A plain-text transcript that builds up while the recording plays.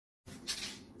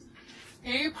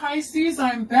Hey Pisces,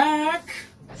 I'm back.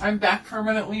 I'm back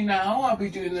permanently now. I'll be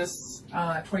doing this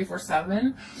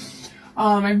 24/7.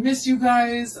 I miss you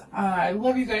guys. I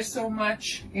love you guys so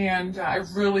much, and I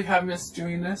really have missed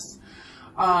doing this.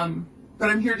 But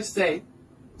I'm here to stay.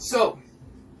 So,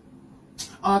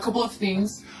 a couple of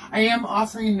things. I am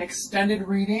offering an extended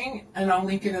reading, and I'll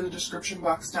link it in the description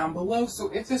box down below. So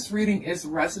if this reading is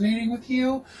resonating with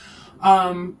you,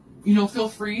 feel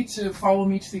free to follow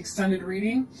me to the extended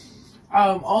reading.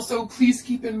 Also, please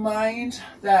keep in mind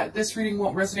that this reading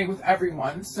won't resonate with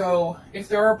everyone. So if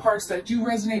there are parts that do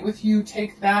resonate with you,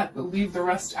 take that, but leave the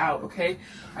rest out, okay?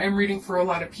 I am reading for a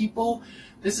lot of people.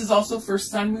 This is also for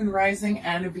Sun, Moon, Rising,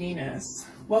 and Venus.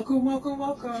 Welcome, welcome,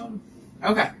 welcome.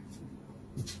 Okay.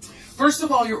 First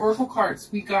of all, your oracle cards.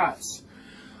 We got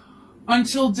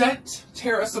Until Debt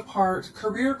Tear Us Apart,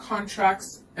 Career,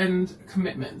 Contracts, and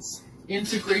Commitments.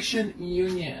 Integration,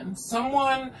 Union.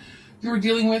 Someone you're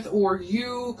dealing with, or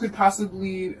you could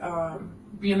possibly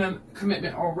be in a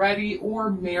commitment already or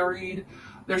married.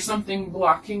 There's something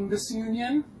blocking this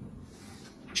union.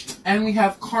 And we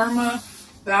have Karma,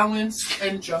 Balance,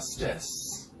 and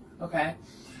Justice. Okay.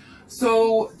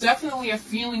 So definitely a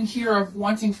feeling here of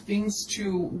wanting things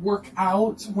to work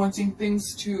out, wanting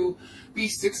things to be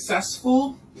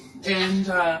successful,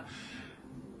 and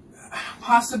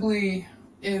possibly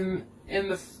in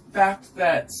the fact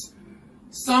that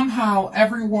somehow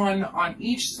everyone on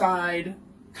each side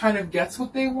kind of gets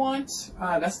what they want.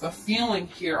 That's the feeling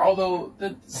here, although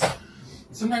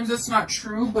sometimes that's not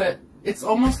true, but it's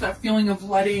almost that feeling of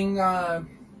letting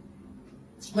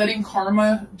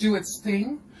karma do its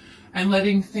thing and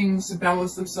letting things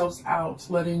balance themselves out,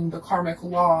 letting the karmic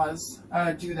laws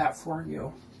do that for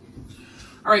you.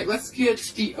 All right, let's get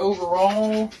the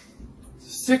overall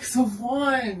Six of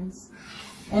Wands.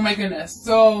 Oh my goodness.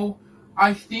 So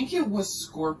I think it was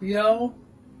Scorpio.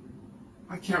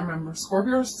 I can't remember.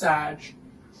 Scorpio or Sag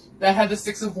that had the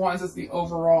Six of Wands as the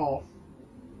overall.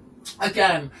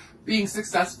 Again, being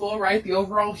successful, right? The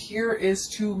overall here is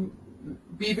to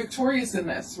be victorious in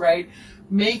this, right?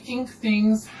 Making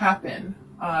things happen.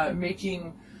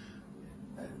 Making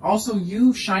also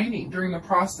you shining during the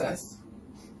process,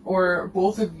 or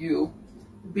both of you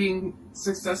being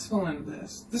successful in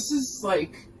this. This is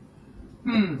like,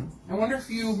 I wonder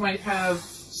if you might have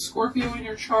Scorpio in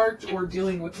your chart or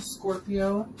dealing with a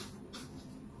Scorpio.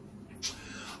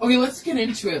 Okay, let's get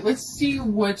into it. Let's see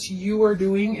what you are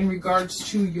doing in regards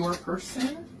to your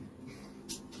person.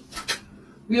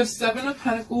 We have Seven of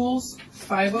Pentacles,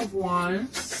 Five of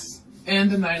Wands, and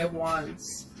the Nine of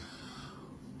Wands.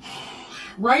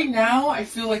 Right now, I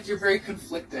feel like you're very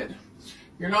conflicted.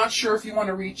 You're not sure if you want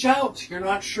to reach out. You're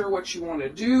not sure what you want to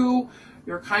do.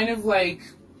 You're kind of like,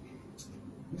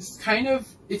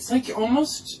 it's like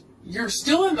almost, you're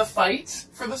still in the fight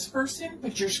for this person,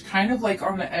 but you're kind of like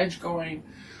on the edge going,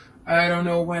 I don't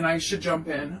know when I should jump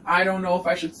in. I don't know if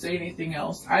I should say anything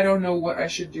else. I don't know what I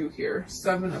should do here.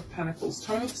 Seven of Pentacles.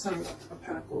 Tell me about the Seven of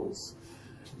Pentacles.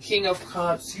 King of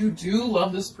Cups. You do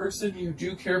love this person. You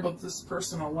do care about this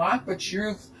person a lot, but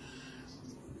you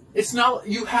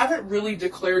haven't really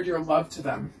declared your love to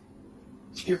them.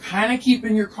 You're kind of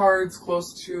keeping your cards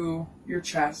close to your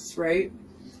chest, right?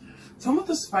 Tell me about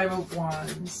this Five of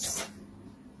Wands.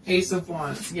 Ace of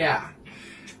Wands. Yeah.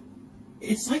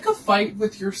 It's like a fight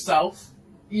with yourself.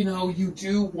 You know, you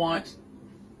do want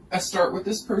a start with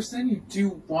this person. You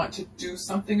do want to do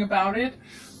something about it.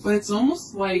 But it's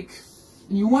almost like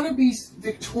you want to be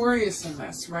victorious in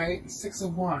this, right? Six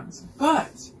of Wands.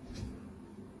 But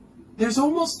there's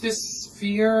almost this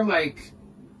fear, like,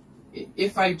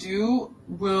 if I do,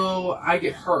 will I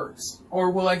get hurt? Or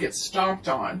will I get stomped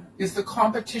on? Is the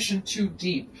competition too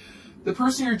deep? The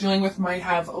person you're dealing with might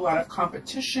have a lot of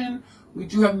competition. We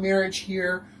do have marriage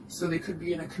here, so they could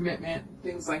be in a commitment,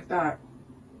 things like that.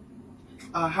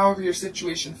 However your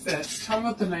situation fits. Tell me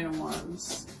about the Nine of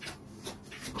Wands.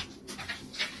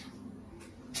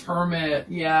 Hermit,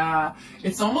 yeah.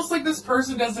 It's almost like this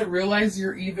person doesn't realize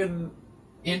you're even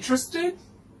interested,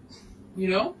 you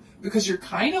know? Because you're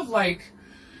kind of like,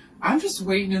 I'm just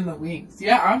waiting in the wings.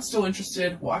 Yeah, I'm still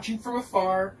interested, watching from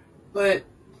afar, but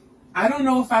I don't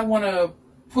know if I want to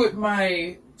put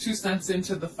my 2 cents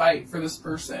into the fight for this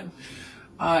person.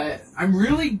 I'm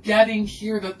really getting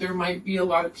here that there might be a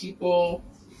lot of people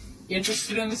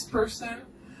interested in this person.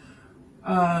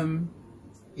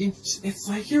 It's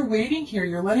like you're waiting here.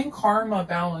 You're letting karma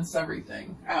balance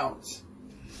everything out.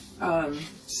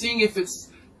 Seeing if it's,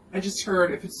 I just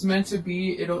heard, if it's meant to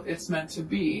be, it's meant to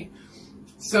be.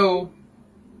 So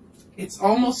it's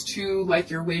almost too like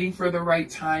you're waiting for the right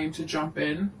time to jump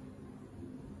in.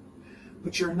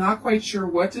 but you're not quite sure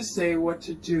what to say, what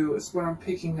to do, is what I'm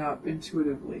picking up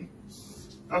intuitively.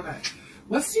 Okay,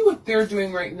 let's see what they're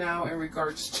doing right now in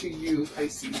regards to you,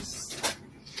 Pisces.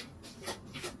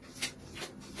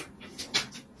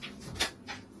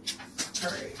 All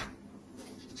right.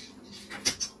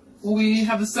 Well, we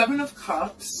have the Seven of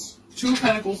Cups, Two of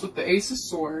Pentacles with the Ace of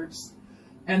Swords,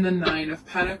 and the Nine of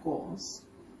Pentacles.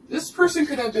 This person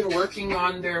could have been working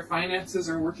on their finances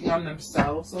or working on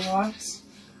themselves a lot.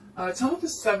 Tell me the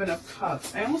Seven of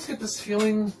Cups. I almost get this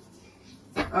feeling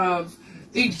of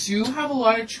they do have a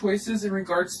lot of choices in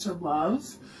regards to love.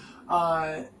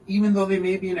 Even though they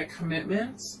may be in a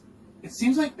commitment, it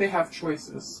seems like they have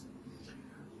choices.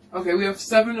 Okay, we have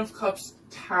Seven of Cups,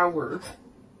 Tower.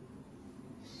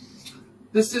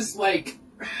 This is like,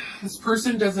 this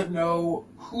person doesn't know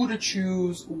who to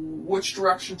choose, which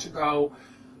direction to go,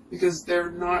 because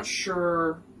they're not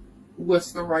sure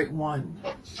what's the right one.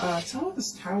 Tell me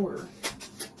this Tower.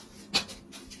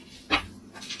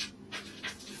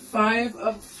 Five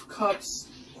of Cups,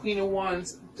 Queen of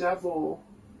Wands, Devil.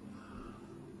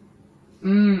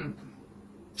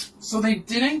 So they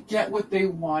didn't get what they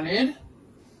wanted,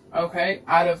 okay,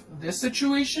 out of this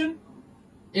situation,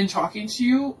 in talking to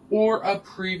you, or a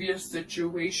previous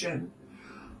situation.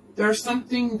 There's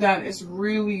something that is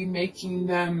really making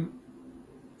them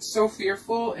so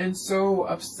fearful and so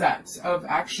upset of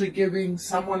actually giving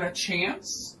someone a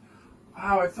chance.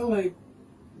 Wow, I feel like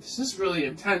this is really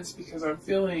intense because I'm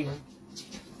feeling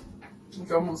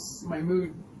like almost my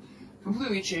mood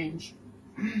completely changed.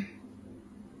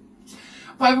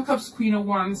 Five of Cups, Queen of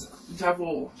Wands,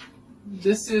 Devil.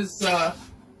 This is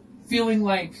feeling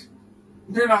like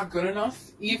they're not good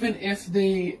enough, even if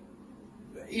they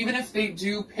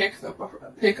do pick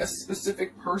a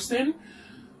specific person.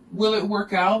 Will it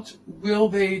work out? Will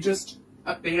they just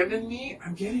abandon me?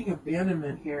 I'm getting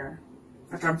abandonment here.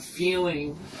 Like I'm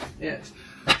feeling it.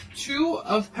 Two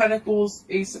of Pentacles,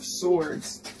 Ace of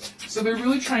Swords. So they're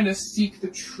really trying to seek the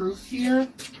truth here.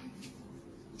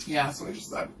 Yeah, that's what I just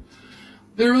said.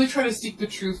 They're really trying to seek the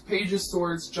truth. Page of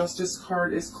Swords, Justice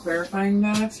card is clarifying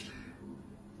that.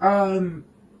 On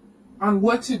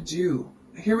what to do.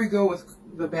 Here we go with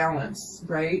the balance,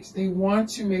 right? They want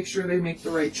to make sure they make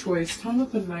the right choice. Come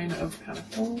with the Nine of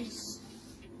Pentacles.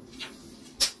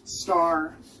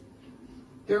 Star.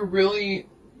 They're really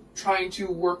trying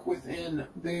to work within.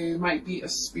 They might be a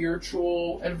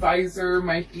spiritual advisor,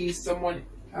 might be someone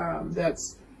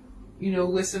that's, you know,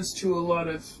 listens to a lot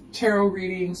of tarot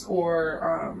readings,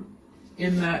 or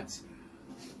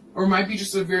or might be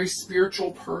just a very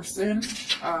spiritual person.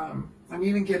 I'm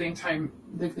even getting time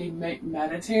that they might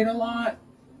meditate a lot.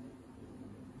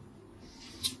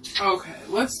 Okay,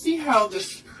 let's see how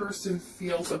this person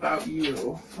feels about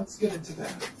you. Let's get into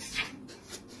that.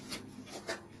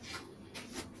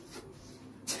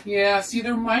 Yeah, see,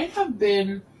 there might have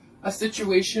been a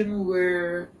situation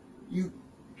where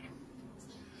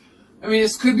I mean,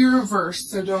 this could be reversed,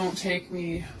 so don't take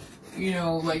me, you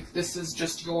know, like this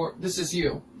is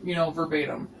you, you know,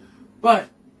 verbatim. But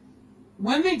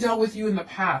when they dealt with you in the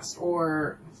past,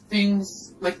 or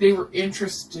things like they were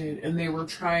interested and they were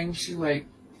trying to like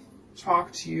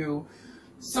talk to you,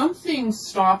 something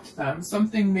stopped them.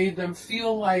 Something made them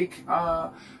feel like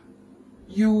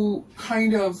you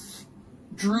kind of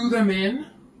drew them in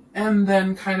and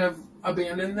then kind of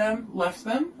abandoned them, left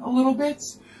them a little bit.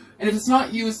 And if it's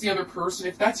not you, it's the other person.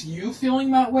 If that's you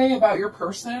feeling that way about your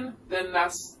person, then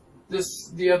that's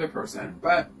the other person.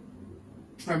 But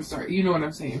I'm sorry, you know what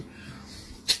I'm saying.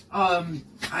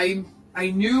 I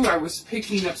knew I was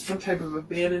picking up some type of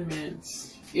abandonment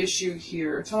issue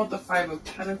here. It's all the Five of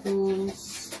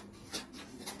Pentacles.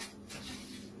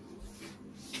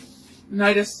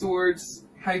 Knight of Swords,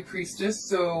 High Priestess.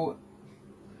 So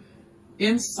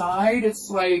inside, it's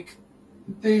like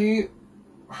they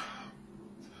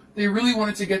really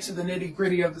wanted to get to the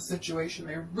nitty-gritty of the situation.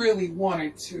 They really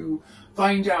wanted to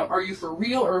find out, are you for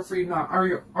real or are you not?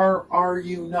 Are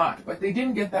you not? But they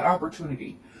didn't get that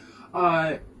opportunity.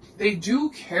 They do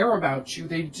care about you.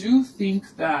 They do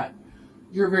think that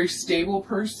you're a very stable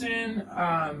person.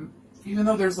 Even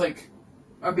though there's like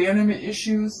abandonment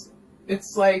issues,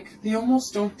 it's like they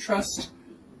almost don't trust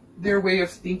their way of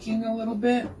thinking a little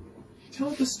bit.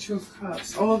 Tell this Two of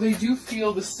Cups. Although they do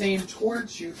feel the same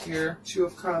towards you here. Two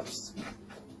of Cups.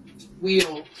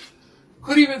 Wheel.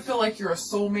 Could even feel like you're a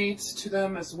soulmate to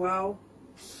them as well.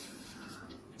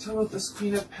 Tell this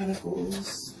Queen of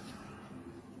Pentacles.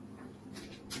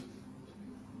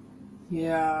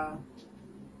 Yeah.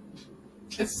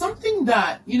 It's something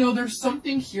that, you know, there's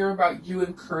something here about you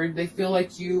encourage. They feel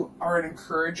like you are an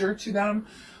encourager to them.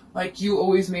 Like you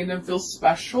always made them feel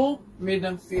special, made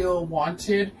them feel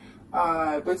wanted.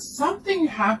 But something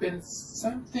happened,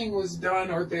 something was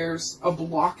done, or there's a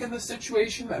block in the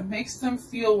situation that makes them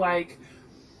feel like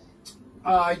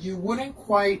you wouldn't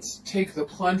quite take the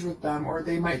plunge with them, or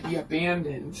they might be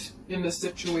abandoned in the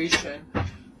situation.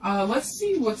 Let's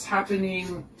see what's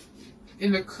happening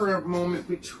in the current moment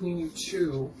between you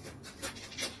two.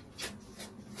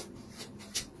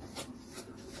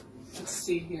 Let's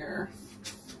see here.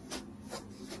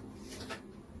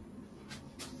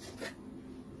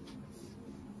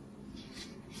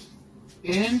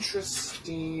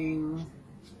 Interesting.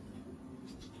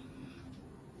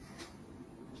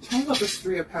 Tell me about this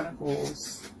Three of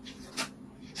Pentacles.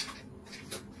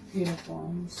 Eight of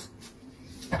Wands.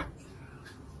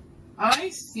 I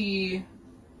see.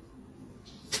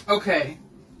 Okay.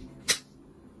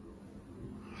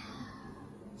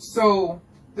 So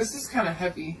this is kind of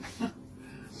heavy.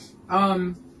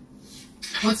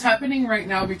 What's happening right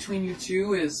now between you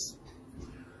two is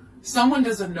someone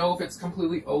doesn't know if it's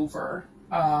completely over.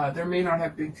 There may not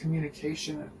have been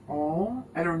communication at all.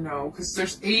 I don't know, because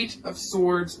there's 8 of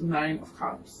Swords, 9 of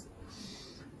Cups.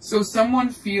 So someone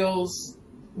feels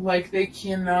like they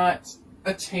cannot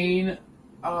attain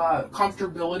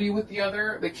comfortability with the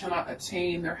other. They cannot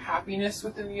attain their happiness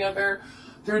within the other.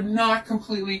 They're not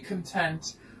completely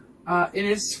content. It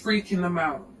is freaking them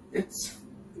out. It's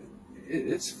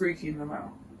freaking them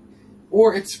out.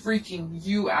 Or it's freaking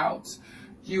you out.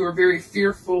 You are very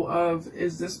fearful of,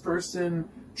 is this person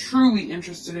truly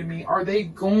interested in me? Are they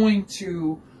going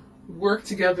to work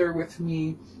together with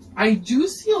me? I do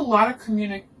see a lot of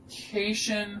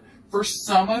communication for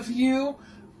some of you.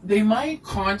 They might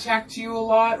contact you a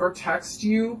lot or text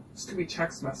you. This could be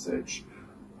text message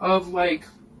of like,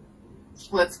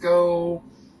 let's go,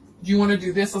 do you want to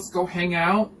do this? Let's go hang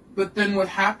out. But then what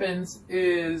happens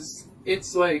is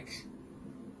it's like,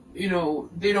 you know,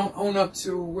 they don't own up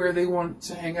to where they want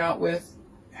to hang out with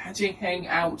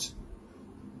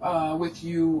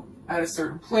you at a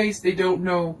certain place. They don't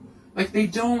know, like they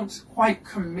don't quite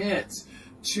commit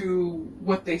to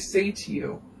what they say to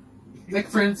you. Like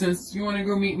for instance, you want to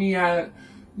go meet me at,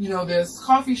 you know, this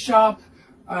coffee shop,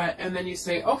 and then you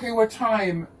say, okay, what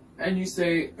time? And you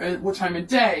say, what time of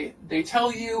day? They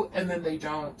tell you, and then they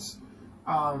don't.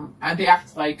 And they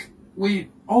act like,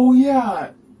 wait, oh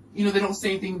yeah. You know, they don't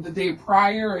say anything the day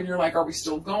prior, and you're like, are we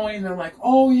still going? And they're like,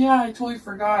 oh yeah, I totally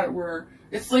forgot.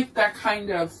 It's like that kind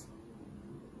of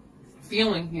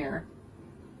feeling here.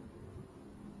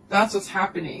 That's what's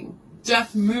happening.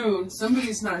 Death Moon,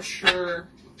 somebody's not sure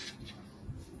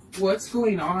what's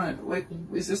going on. Like,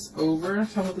 is this over?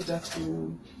 Tell me about the Death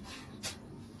Moon.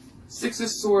 6 of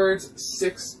Swords,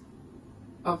 6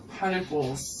 of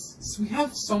Pentacles. So we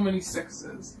have so many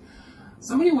 6s.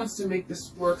 Somebody wants to make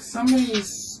this work. Somebody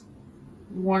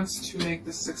wants to make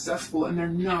this successful, and they're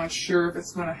not sure if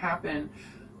it's going to happen.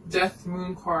 Death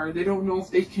Moon card. They don't know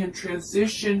if they can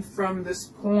transition from this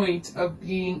point of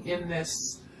being in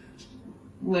this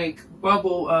like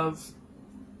bubble of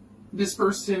this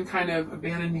person kind of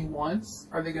abandoned me once.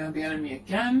 Are they going to abandon me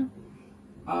again?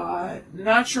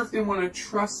 Not sure if they want to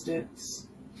trust it.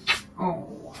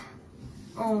 Oh.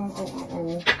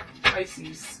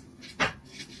 Pisces.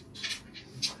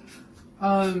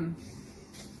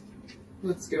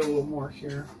 Let's get a little more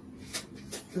here.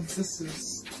 Because this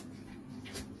is...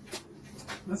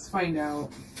 Let's find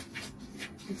out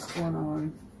what's going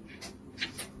on.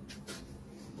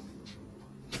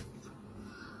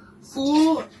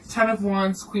 Fool, 10 of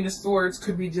Wands, Queen of Swords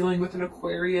could be dealing with an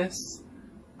Aquarius.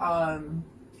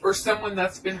 Or someone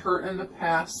that's been hurt in the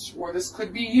past. Or this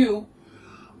could be you.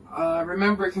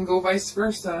 Remember, it can go vice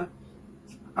versa.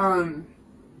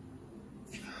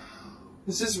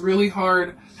 This is really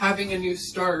hard having a new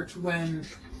start when,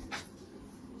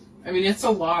 I mean, it's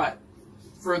a lot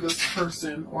for this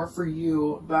person or for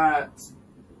you that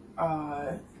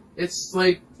it's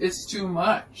like, it's too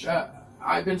much.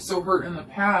 I've been so hurt in the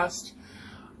past.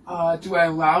 Do I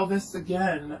allow this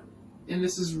again? And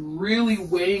this is really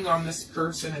weighing on this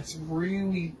person. It's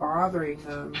really bothering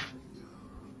them.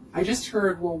 I just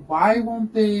heard, well, why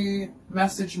won't they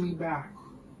message me back?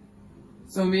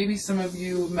 So maybe some of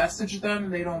you message them,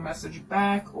 they don't message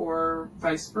back, or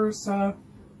vice versa.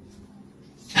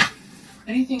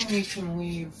 Anything we can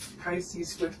leave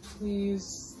Pisces with,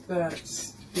 please, that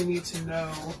they need to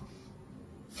know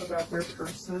about their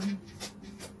person.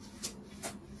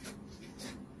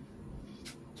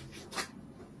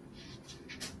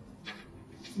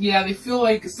 Yeah, they feel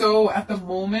like, so at the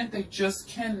moment, they just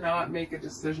cannot make a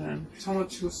decision. Tell them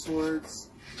 2 of Swords.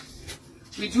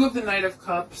 We do have the Knight of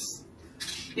Cups.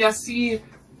 Yeah, see,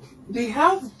 they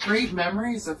have great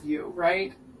memories of you,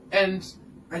 right? And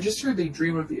I just heard they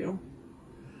dream of you.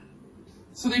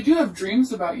 So they do have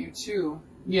dreams about you too.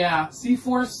 Yeah, see,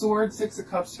 4 of Swords, 6 of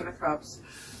Cups, 10 of Cups.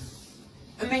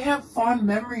 And they have fond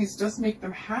memories, does make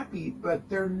them happy, but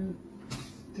they're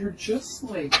just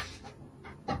like,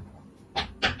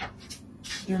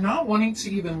 they're not wanting to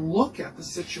even look at the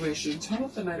situation. Tell me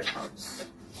what the Knight of Cups.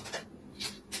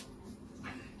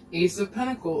 Ace of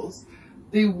Pentacles.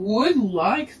 They would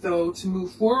like, though, to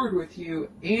move forward with you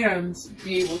and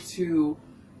be able to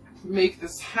make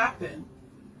this happen.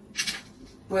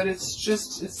 But it's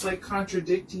just, it's like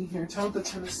contradicting here. Tell me the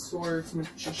Ten of Swords,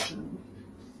 Magician.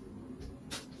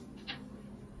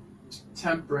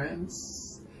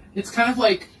 Temperance. It's kind of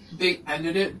like they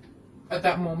ended it at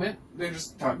that moment. They're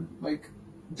just done. Like,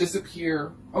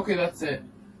 disappear. Okay, that's it.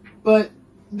 But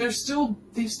they've still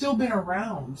been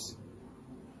around.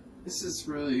 This is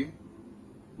really,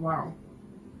 wow.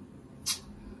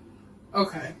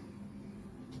 Okay.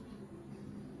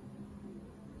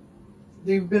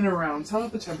 They've been around. Tell me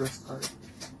the Temperance card.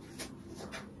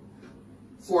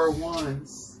 4 of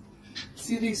Wands.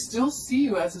 See, they still see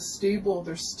you as a stable,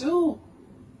 there's still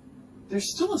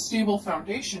a stable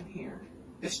foundation here.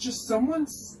 It's just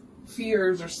someone's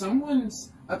fears or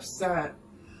someone's upset.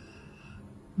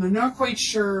 They're not quite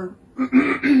sure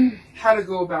how to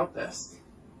go about this.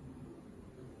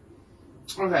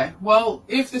 Okay, well,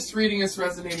 if this reading is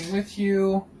resonating with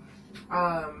you,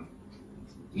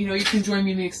 you know, you can join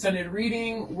me in the extended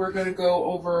reading. We're going to go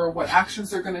over what actions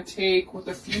they're going to take, what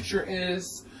the future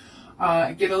is,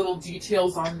 get a little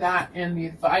details on that and the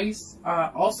advice.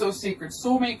 Also, Sacred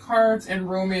Soulmate cards and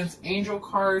Romance Angel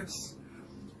cards.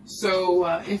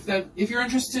 So if you're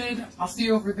interested, I'll see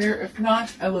you over there. If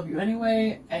not, I love you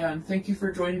anyway, and thank you for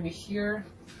joining me here.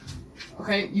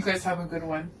 Okay, you guys have a good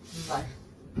one. Bye.